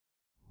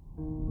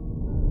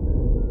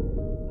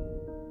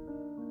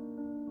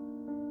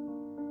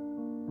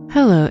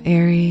Hello,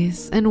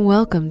 Aries, and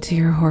welcome to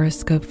your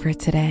horoscope for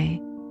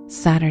today,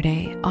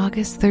 Saturday,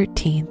 August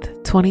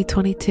 13th,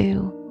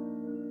 2022.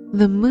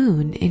 The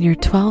moon in your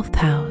 12th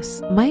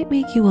house might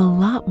make you a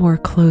lot more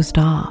closed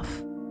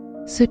off,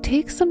 so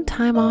take some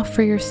time off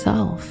for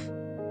yourself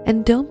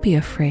and don't be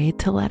afraid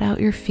to let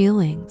out your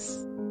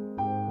feelings.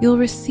 You'll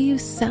receive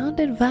sound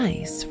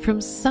advice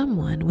from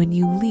someone when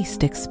you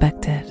least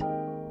expect it.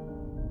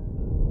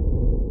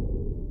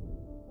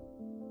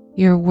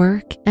 Your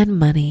work and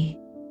money.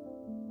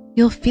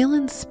 You'll feel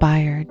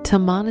inspired to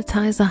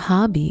monetize a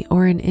hobby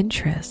or an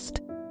interest,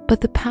 but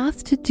the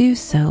path to do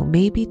so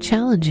may be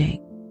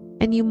challenging,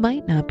 and you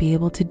might not be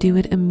able to do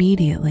it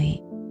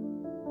immediately.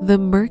 The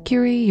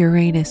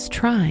Mercury-Uranus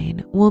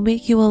trine will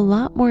make you a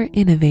lot more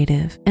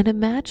innovative and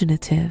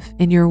imaginative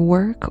in your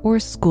work or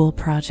school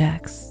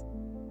projects.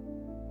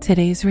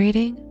 Today's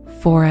rating,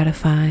 4 out of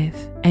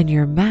 5, and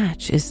your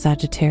match is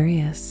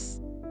Sagittarius.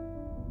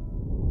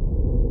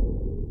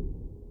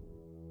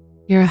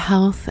 Your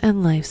health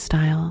and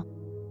lifestyle.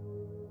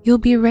 You'll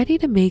be ready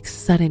to make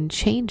sudden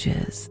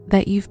changes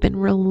that you've been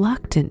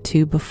reluctant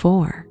to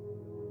before.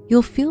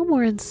 You'll feel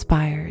more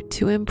inspired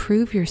to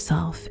improve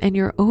yourself and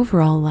your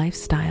overall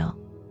lifestyle,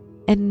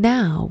 and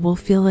now will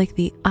feel like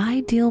the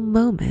ideal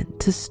moment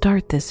to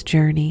start this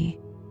journey.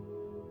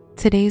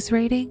 Today's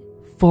rating,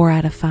 4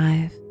 out of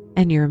 5,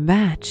 and your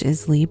match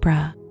is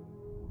Libra.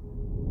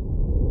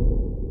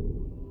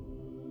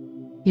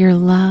 Your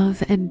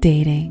love and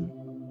dating.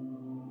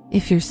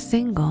 If you're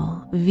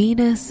single,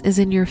 Venus is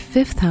in your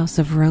 5th house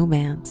of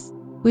romance,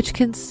 which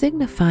can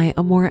signify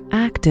a more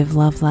active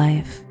love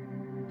life.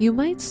 You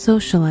might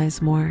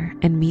socialize more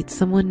and meet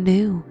someone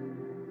new.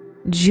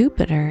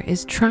 Jupiter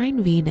is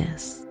trine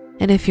Venus,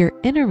 and if you're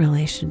in a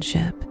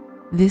relationship,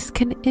 this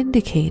can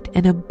indicate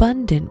an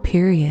abundant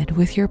period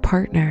with your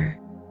partner.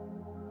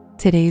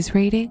 Today's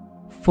rating,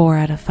 4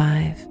 out of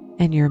 5,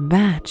 and your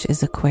match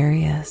is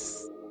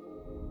Aquarius.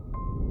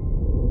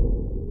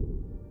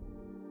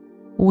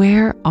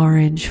 Wear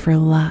orange for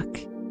luck.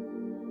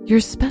 Your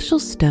special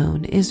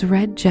stone is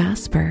red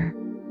jasper,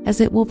 as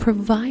it will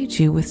provide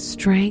you with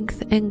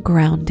strength and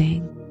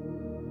grounding.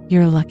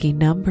 Your lucky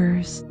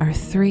numbers are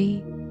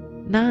 3,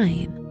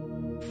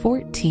 9,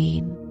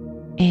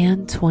 14,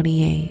 and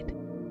 28.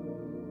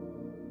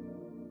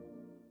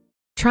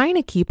 Trying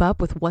to keep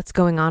up with what's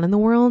going on in the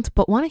world,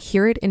 but want to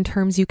hear it in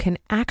terms you can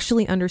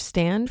actually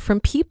understand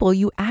from people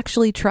you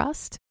actually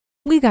trust?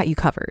 We got you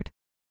covered.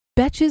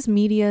 Betches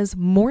Media's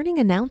Morning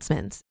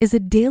Announcements is a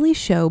daily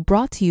show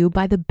brought to you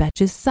by the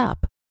Betches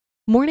Sup.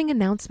 Morning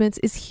Announcements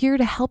is here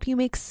to help you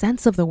make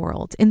sense of the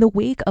world in the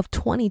wake of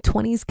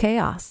 2020's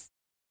chaos.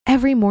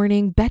 Every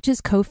morning,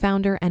 Betches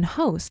co-founder and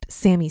host,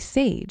 Sammy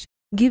Sage,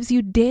 gives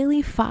you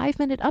daily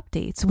 5-minute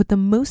updates with the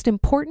most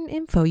important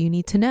info you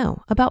need to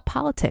know about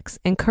politics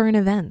and current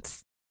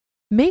events.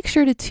 Make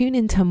sure to tune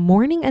into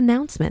Morning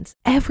Announcements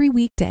every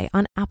weekday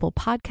on Apple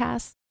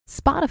Podcasts,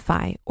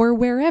 Spotify, or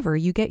wherever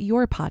you get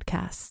your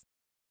podcasts.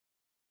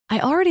 I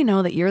already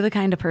know that you're the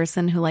kind of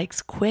person who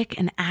likes quick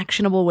and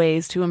actionable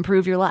ways to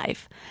improve your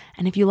life.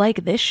 And if you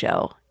like this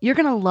show, you're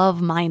going to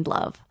love Mind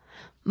Love.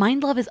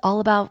 Mind Love is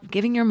all about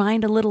giving your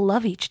mind a little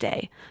love each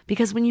day,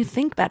 because when you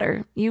think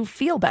better, you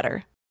feel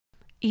better.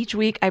 Each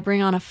week, I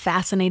bring on a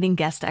fascinating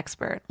guest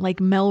expert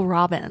like Mel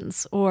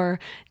Robbins or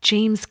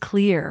James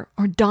Clear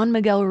or Don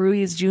Miguel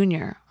Ruiz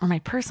Jr. or my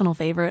personal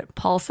favorite,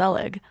 Paul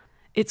Selig.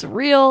 It's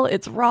real,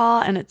 it's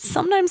raw, and it's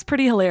sometimes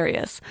pretty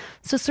hilarious.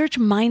 So search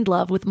Mind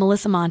Love with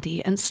Melissa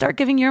Monti and start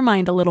giving your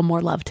mind a little more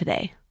love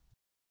today.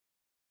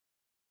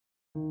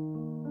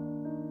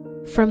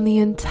 From the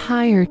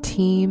entire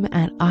team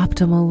at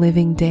Optimal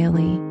Living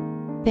Daily,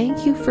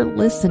 thank you for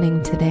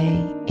listening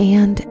today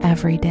and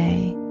every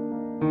day.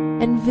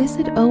 And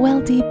visit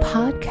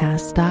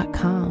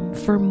oldpodcast.com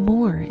for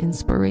more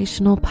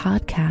inspirational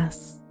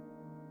podcasts.